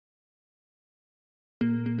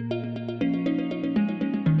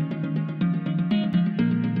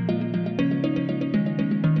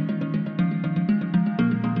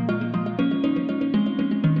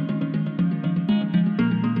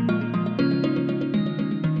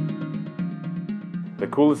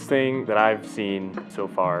coolest thing that I've seen so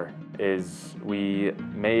far is we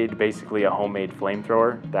made basically a homemade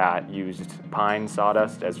flamethrower that used pine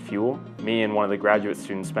sawdust as fuel. Me and one of the graduate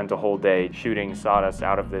students spent a whole day shooting sawdust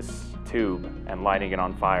out of this tube and lighting it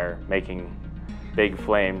on fire, making big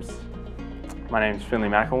flames. My name is Finley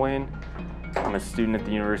McIlwaine. I'm a student at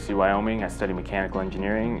the University of Wyoming. I study mechanical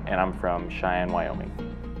engineering, and I'm from Cheyenne, Wyoming.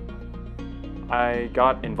 I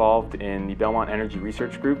got involved in the Belmont Energy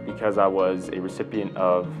Research Group because I was a recipient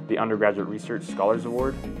of the Undergraduate Research Scholars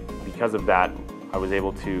Award. Because of that, I was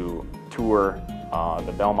able to tour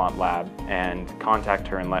the Belmont lab and contact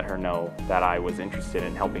her and let her know that I was interested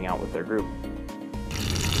in helping out with their group.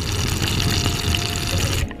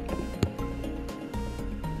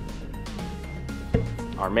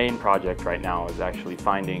 Our main project right now is actually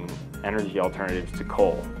finding energy alternatives to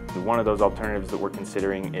coal. One of those alternatives that we're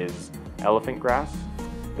considering is elephant grass.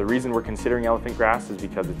 The reason we're considering elephant grass is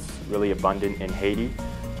because it's really abundant in Haiti,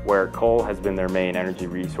 where coal has been their main energy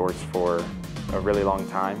resource for a really long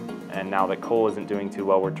time. And now that coal isn't doing too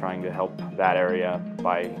well, we're trying to help that area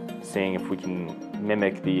by seeing if we can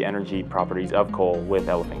mimic the energy properties of coal with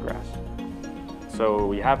elephant grass. So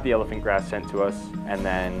we have the elephant grass sent to us, and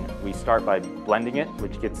then we start by blending it,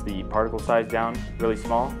 which gets the particle size down really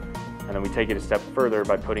small. And then we take it a step further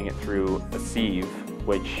by putting it through a sieve,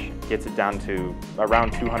 which gets it down to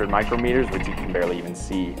around 200 micrometers, which you can barely even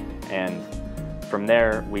see. And from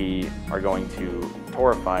there, we are going to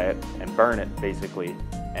torrefy it and burn it, basically,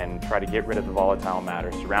 and try to get rid of the volatile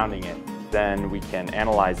matter surrounding it. Then we can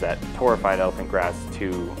analyze that torrefied elephant grass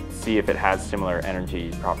to see if it has similar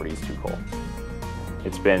energy properties to coal.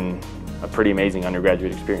 It's been a pretty amazing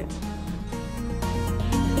undergraduate experience.